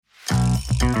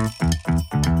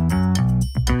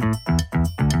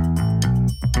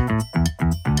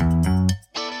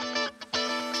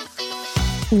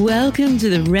Welcome to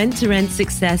the Rent to Rent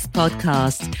Success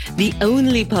Podcast, the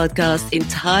only podcast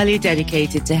entirely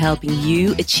dedicated to helping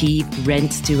you achieve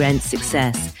rent to rent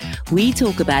success. We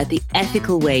talk about the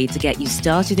ethical way to get you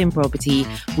started in property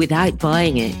without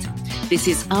buying it. This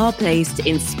is our place to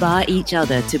inspire each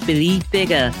other to believe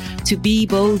bigger, to be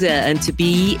bolder, and to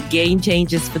be game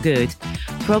changers for good.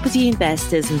 Property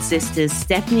investors and sisters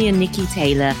Stephanie and Nikki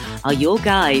Taylor are your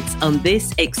guides on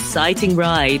this exciting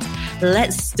ride.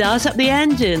 Let's start up the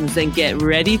engines and get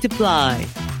ready to fly.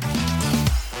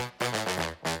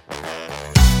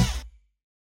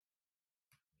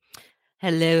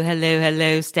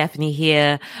 Hello. Stephanie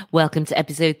here. Welcome to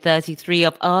episode 33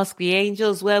 of Ask the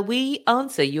Angels, where we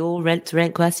answer your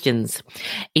rent-to-rent questions.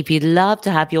 If you'd love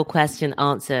to have your question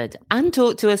answered and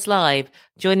talk to us live,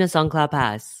 join us on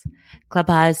Clubhouse.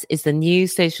 Clubhouse is the new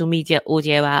social media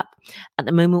audio app. At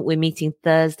the moment, we're meeting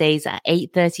Thursdays at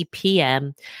 8:30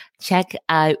 p.m. Check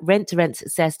out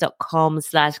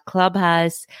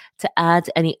renttoRentSuccess.com/clubhouse to add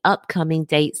any upcoming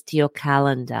dates to your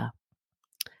calendar.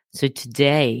 So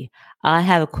today, I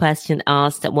have a question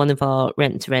asked at one of our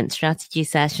rent-to-rent strategy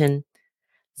sessions,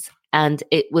 and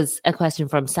it was a question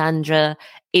from Sandra.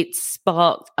 It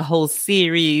sparked a whole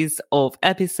series of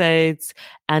episodes,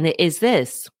 and it is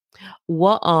this.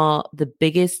 What are the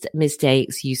biggest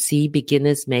mistakes you see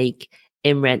beginners make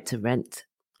in rent to rent?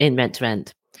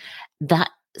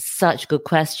 That's such a good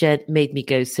question. Made me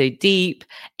go so deep.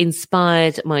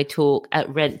 Inspired my talk at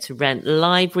Rent to Rent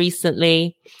Live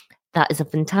recently. That is a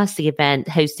fantastic event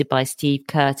hosted by Steve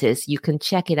Curtis. You can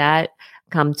check it out.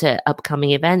 Come to upcoming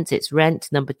events. It's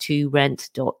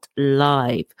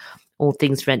rent2rent.live. All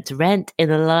things rent to rent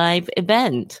in a live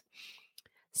event.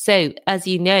 So, as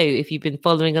you know, if you've been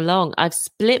following along, I've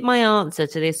split my answer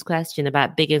to this question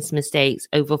about biggest mistakes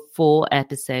over 4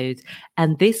 episodes.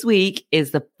 And this week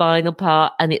is the final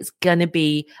part, and it's going to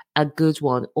be a good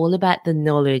one, all about the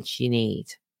knowledge you need.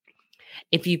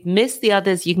 If you've missed the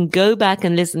others, you can go back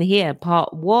and listen here.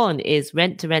 Part 1 is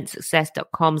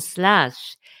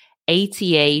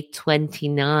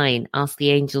renttoRentSuccess.com/ATA29, Ask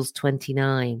the Angels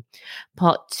 29.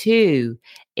 Part 2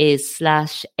 is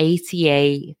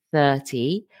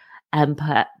 /ATA30. And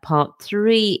part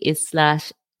 3 is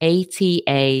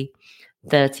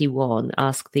 /ATA31,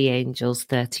 Ask the Angels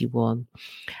 31.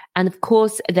 And of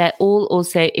course, they're all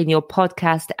also in your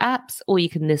podcast apps, or you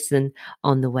can listen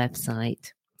on the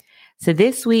website. So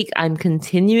this week, I'm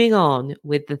continuing on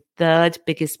with the third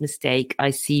biggest mistake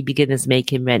I see beginners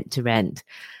make in rent to rent.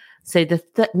 So the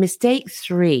mistake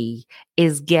 3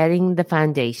 is getting the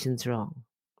foundations wrong.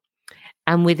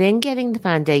 And within getting the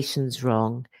foundations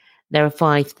wrong, there are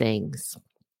 5 things.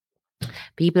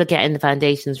 People are getting the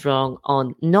foundations wrong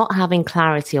on not having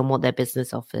clarity on what their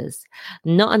business offers,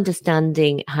 not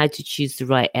understanding how to choose the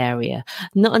right area,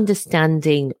 not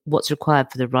understanding what's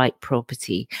required for the right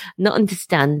property, not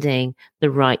understanding the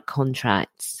right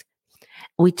contracts.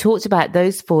 We talked about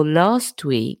those 4 last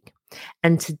week,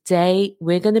 and today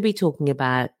we're going to be talking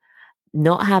about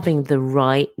not having the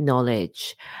right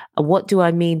knowledge. What do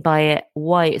I mean by it?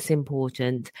 Why it's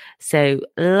important. So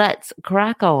let's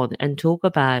crack on and talk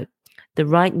about the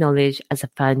right knowledge as a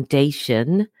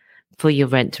foundation for your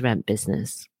rent-to-rent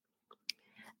business.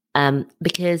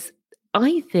 Because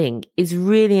I think it's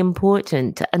really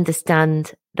important to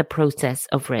understand the process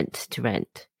of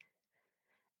rent-to-rent.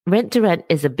 Rent-to-rent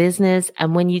is a business,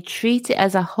 and when you treat it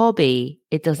as a hobby,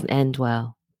 it doesn't end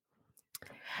well.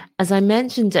 As I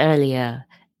mentioned earlier,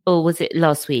 or was it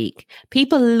last week,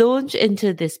 people launch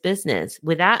into this business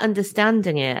without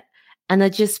understanding it and are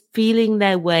just feeling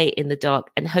their way in the dark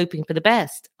and hoping for the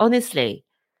best. Honestly,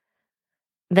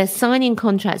 they're signing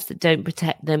contracts that don't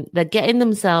protect them. They're getting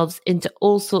themselves into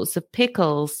all sorts of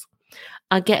pickles.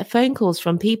 I get phone calls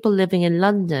from people living in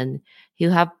London who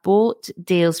have bought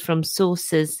deals from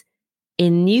sources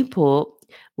in Newport,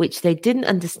 which they didn't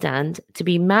understand, to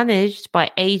be managed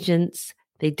by agents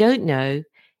they don't know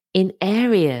in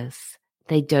areas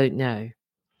they don't know.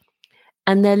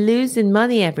 And they're losing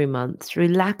money every month through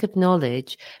lack of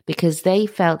knowledge because they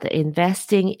felt that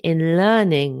investing in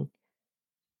learning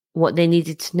what they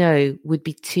needed to know would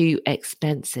be too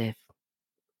expensive.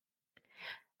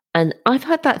 And I've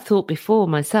had that thought before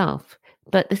myself.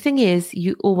 But the thing is,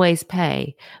 you always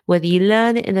pay, whether you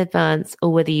learn it in advance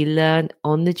or whether you learn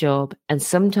on the job. And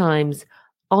sometimes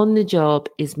on the job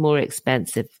is more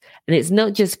expensive. And it's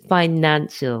not just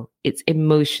financial, it's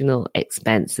emotional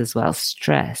expense as well,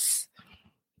 stress.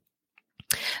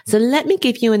 So let me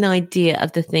give you an idea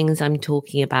of the things I'm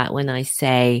talking about when I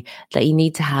say that you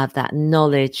need to have that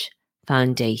knowledge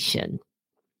foundation.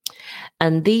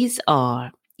 And these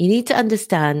are, you need to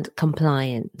understand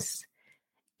compliance.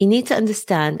 You need to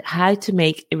understand how to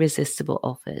make irresistible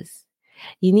offers.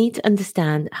 You need to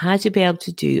understand how to be able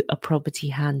to do a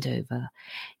property handover.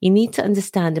 You need to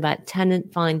understand about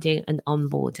tenant finding and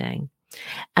onboarding.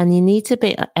 And you need to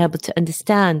be able to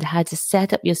understand how to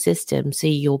set up your system so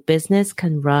your business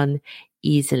can run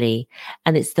easily.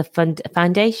 And it's the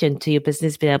foundation to your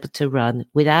business being able to run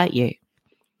without you.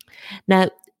 Now,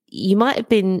 you might have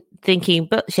been thinking,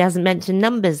 but she hasn't mentioned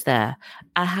numbers there.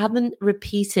 I haven't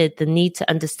repeated the need to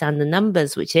understand the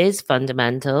numbers, which is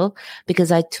fundamental,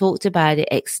 because I talked about it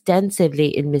extensively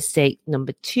in mistake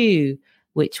number 2,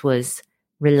 which was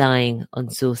relying on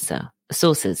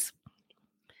sources.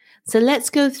 So let's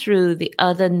go through the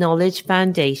other knowledge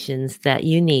foundations that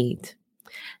you need.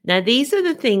 Now, these are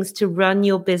the things to run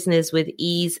your business with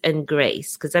ease and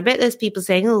grace, because I bet there's people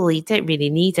saying, oh, you don't really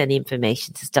need any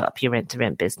information to start up your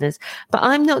rent-to-rent business. But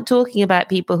I'm not talking about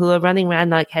people who are running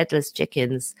around like headless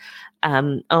chickens,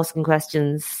 asking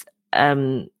questions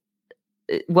while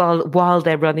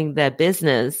they're running their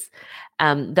business,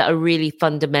 that are really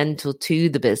fundamental to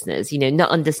the business,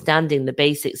 not understanding the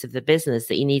basics of the business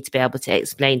that you need to be able to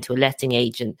explain to a letting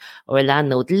agent or a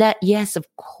landlord. Yes, of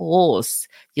course,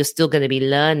 you're still going to be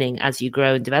learning as you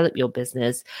grow and develop your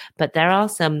business, but there are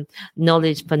some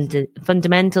knowledge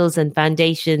fundamentals and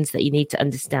foundations that you need to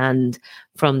understand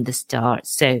from the start.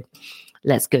 So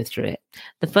let's go through it.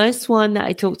 The first one that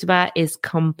I talked about is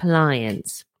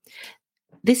compliance.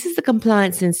 This is the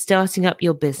compliance in starting up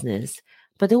your business.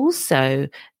 But also,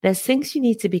 there's things you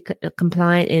need to be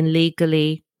compliant in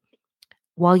legally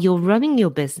while you're running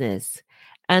your business.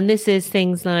 And this is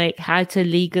things like how to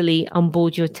legally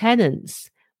onboard your tenants,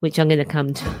 which I'm going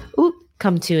to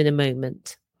come to in a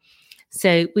moment.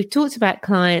 So we've talked about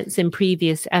clients in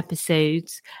previous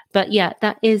episodes, but yeah,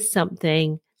 that is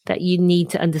something that you need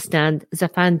to understand as a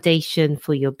foundation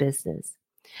for your business.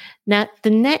 Now, the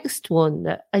next one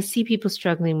that I see people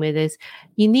struggling with is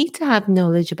you need to have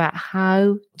knowledge about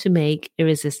how to make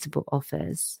irresistible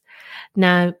offers.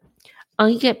 Now,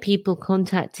 I get people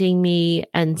contacting me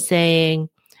and saying,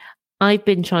 I've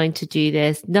been trying to do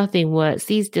this, nothing works,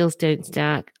 these deals don't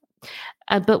stack.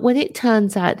 But when it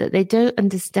turns out that they don't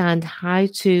understand how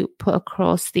to put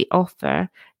across the offer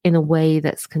in a way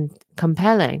that's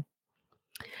compelling.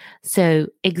 So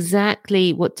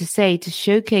exactly what to say to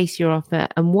showcase your offer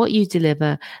and what you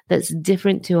deliver that's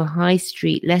different to a high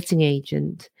street letting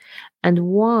agent, and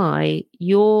why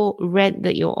your rent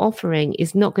that you're offering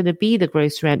is not going to be the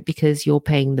gross rent because you're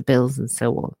paying the bills and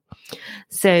so on.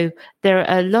 So there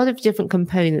are a lot of different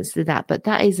components to that, but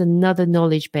that is another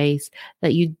knowledge base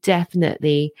that you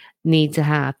definitely need to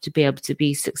have to be able to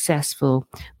be successful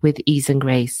with ease and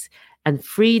grace and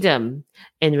freedom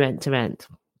in rent to rent.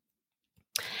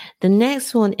 The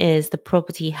next one is the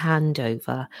property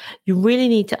handover. You really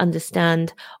need to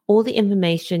understand all the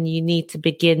information you need to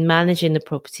begin managing the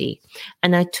property.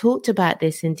 And I talked about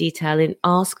this in detail in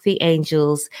Ask the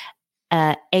Angels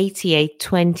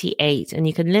 8828. And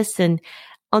you can listen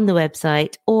on the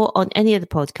website or on any of the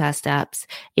podcast apps.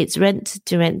 It's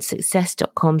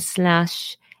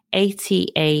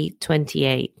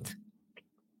rent2rentsuccess.com/8828.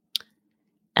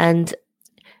 And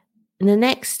the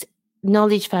next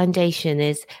knowledge foundation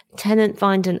is tenant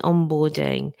find and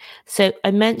onboarding. So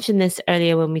I mentioned this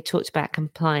earlier when we talked about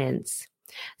compliance.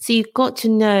 So you've got to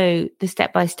know the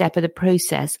step-by-step of the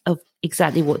process of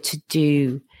exactly what to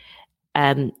do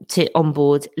to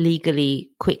onboard legally,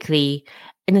 quickly,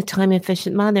 in a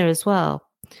time-efficient manner as well.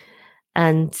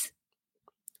 And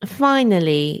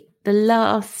finally, the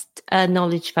last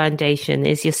knowledge foundation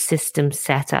is your system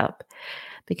setup.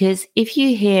 Because if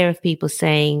you hear of people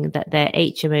saying that their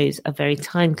HMOs are very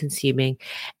time consuming,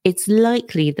 it's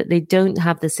likely that they don't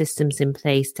have the systems in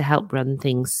place to help run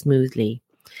things smoothly.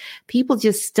 People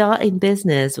just start in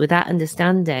business without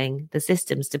understanding the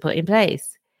systems to put in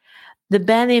place. The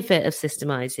benefit of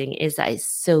systemizing is that it's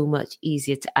so much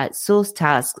easier to outsource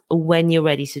tasks when you're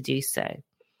ready to do so.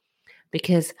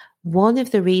 Because one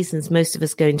of the reasons most of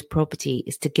us go into property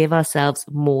is to give ourselves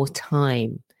more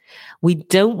time. We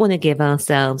don't want to give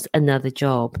ourselves another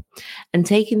job. And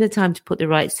taking the time to put the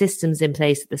right systems in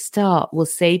place at the start will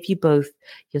save you both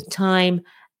your time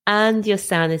and your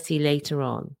sanity later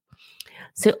on.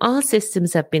 So our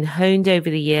systems have been honed over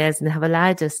the years and have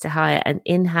allowed us to hire an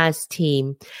in-house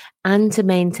team and to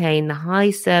maintain the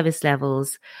high service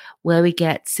levels where we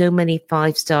get so many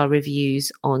 5-star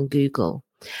reviews on Google.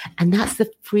 And that's the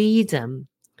freedom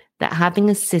that having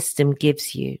a system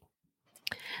gives you.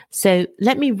 So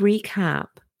let me recap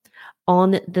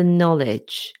on the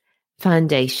knowledge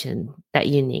foundation that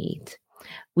you need.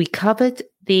 We covered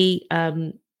the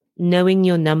knowing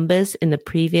your numbers in the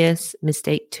previous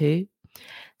mistake 2.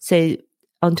 So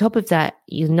on top of that,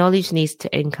 your knowledge needs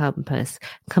to encompass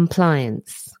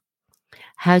compliance,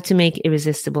 how to make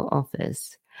irresistible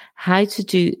offers, how to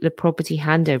do the property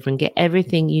handover and get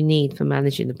everything you need for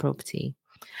managing the property,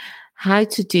 how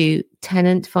to do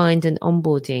tenant find and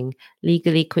onboarding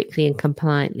legally, quickly, and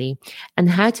compliantly, and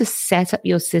how to set up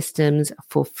your systems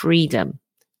for freedom,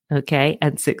 okay,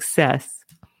 and success.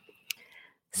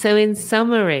 So in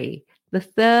summary, the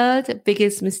third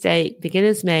biggest mistake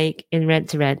beginners make in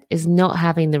rent-to-rent is not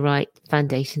having the right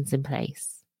foundations in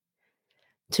place.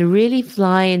 To really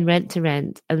fly in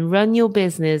rent-to-rent and run your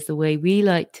business the way we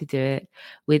like to do it,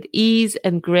 with ease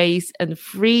and grace and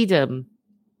freedom,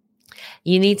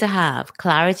 you need to have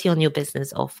clarity on your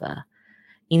business offer.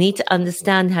 You need to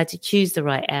understand how to choose the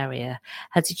right area,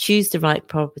 how to choose the right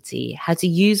property, how to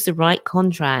use the right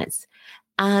contracts,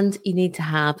 and you need to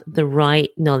have the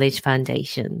right knowledge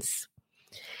foundations.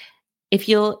 If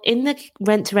you're in the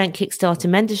Rent-to-Rent Kickstarter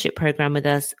mentorship program with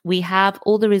us, we have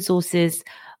all the resources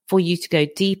for you to go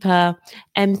deeper.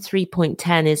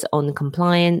 M3.10 is on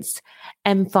compliance.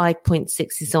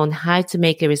 M5.6 is on how to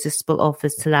make irresistible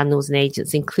offers to landlords and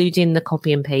agents, including the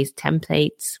copy and paste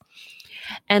templates.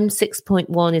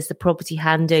 M6.1 is the property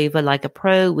handover like a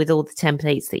pro with all the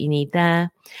templates that you need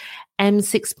there.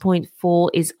 M6.4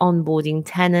 is onboarding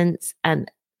tenants and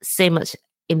so much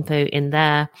info in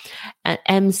there. And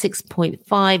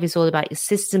M6.5 is all about your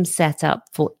system setup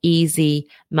for easy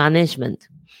management.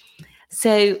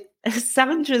 So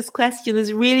Sandra's question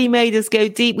has really made us go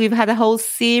deep. We've had a whole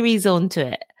series onto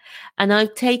it. And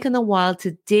I've taken a while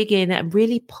to dig in and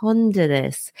really ponder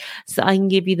this so I can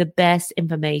give you the best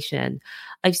information.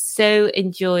 I've so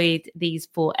enjoyed these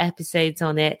 4 episodes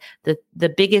on it, the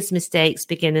biggest mistakes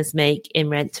beginners make in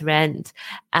rent-to-rent.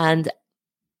 And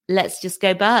let's just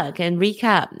go back and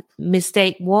recap.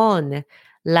 Mistake 1,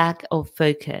 lack of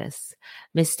focus.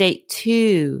 Mistake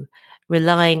 2,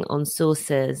 relying on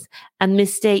sources. And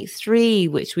mistake 3,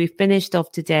 which we finished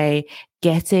off today,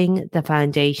 getting the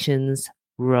foundations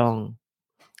wrong.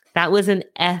 That was an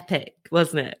epic,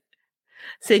 wasn't it?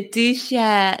 So do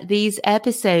share these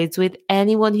episodes with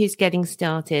anyone who's getting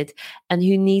started and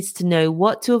who needs to know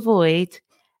what to avoid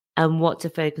and what to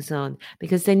focus on,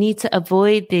 because they need to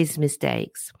avoid these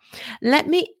mistakes. Let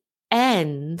me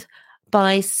end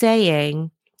by saying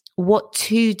what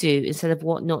to do instead of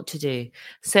what not to do.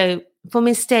 So for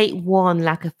mistake 1,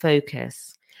 lack of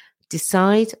focus,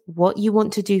 decide what you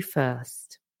want to do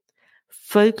first.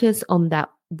 Focus on that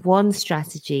one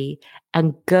strategy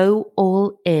and go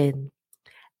all in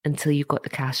until you've got the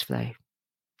cash flow.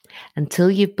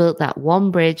 Until you've built that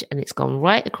one bridge and it's gone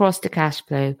right across the cash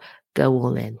flow, go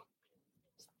all in.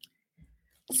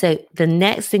 So the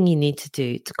next thing you need to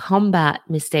do to combat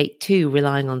mistake 2,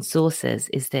 relying on sources,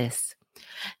 is this.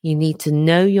 You need to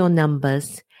know your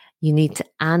numbers, you need to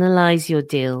analyze your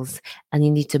deals, and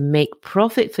you need to make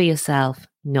profit for yourself,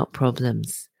 not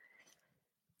problems.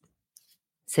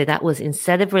 So that was,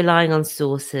 instead of relying on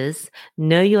sources,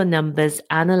 know your numbers,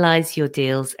 analyze your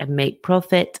deals, and make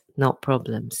profit, not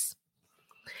problems.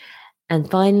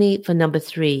 And finally, for number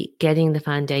 3, getting the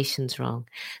foundations wrong.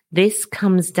 This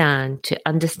comes down to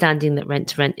understanding that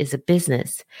rent-to-rent is a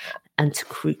business, and to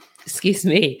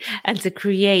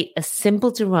create a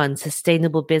simple to run,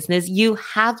 sustainable business, you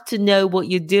have to know what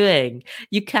you're doing.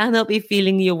 You cannot be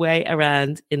feeling your way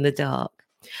around in the dark.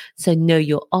 So know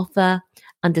your offer,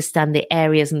 understand the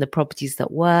areas and the properties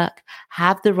that work,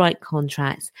 have the right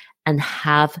contracts, and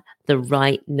have the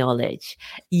right knowledge.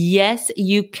 Yes,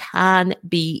 you can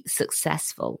be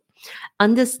successful.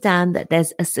 Understand that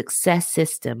there's a success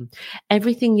system.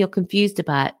 Everything you're confused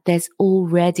about, there's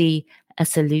already a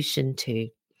solution to.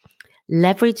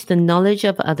 Leverage the knowledge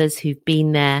of others who've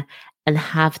been there and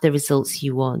have the results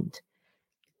you want.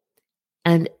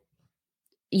 And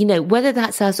whether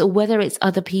that's us or whether it's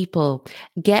other people,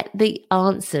 get the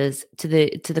answers to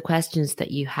the questions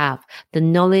that you have. The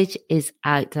knowledge is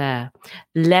out there.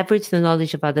 Leverage the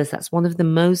knowledge of others. That's one of the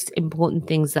most important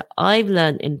things that I've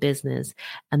learned in business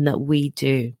and that we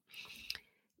do.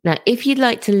 Now, if you'd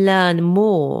like to learn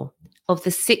more of the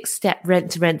 6-step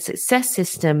rent-to-rent success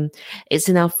system, it's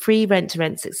in our free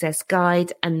rent-to-rent success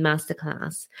guide and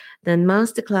masterclass. The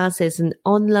masterclass is an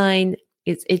online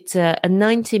It's a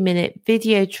 90-minute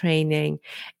video training.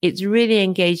 It's really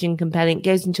engaging, compelling. It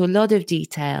goes into a lot of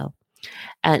detail.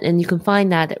 And you can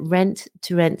find that at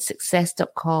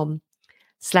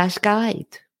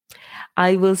renttoRentSuccess.com/guide.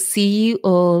 I will see you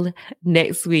all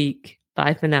next week.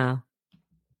 Bye for now.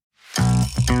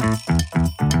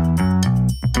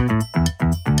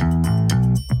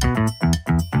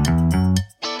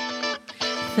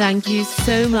 thank you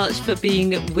so much for being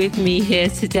with me here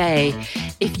today.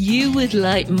 If you would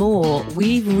like more,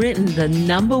 we've written the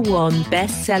 #1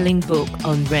 best-selling book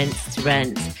on Rents to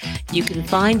Rent. You can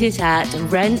find it at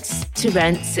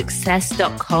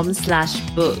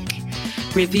rentstoRentSuccess.com/book.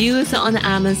 Reviewers on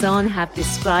Amazon have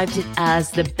described it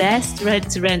as the best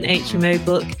rent-to-rent HMO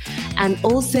book and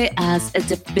also as a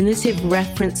definitive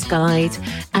reference guide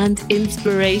and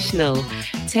inspirational.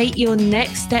 Take your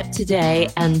next step today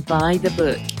and buy the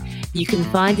book. You can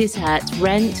find it at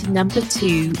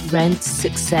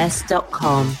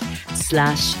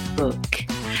rentsuccess.com/book.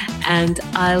 And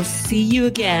I'll see you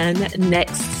again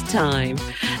next time.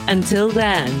 Until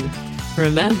then,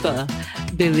 remember,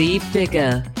 believe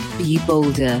bigger, be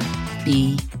bolder,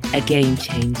 be a game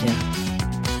changer.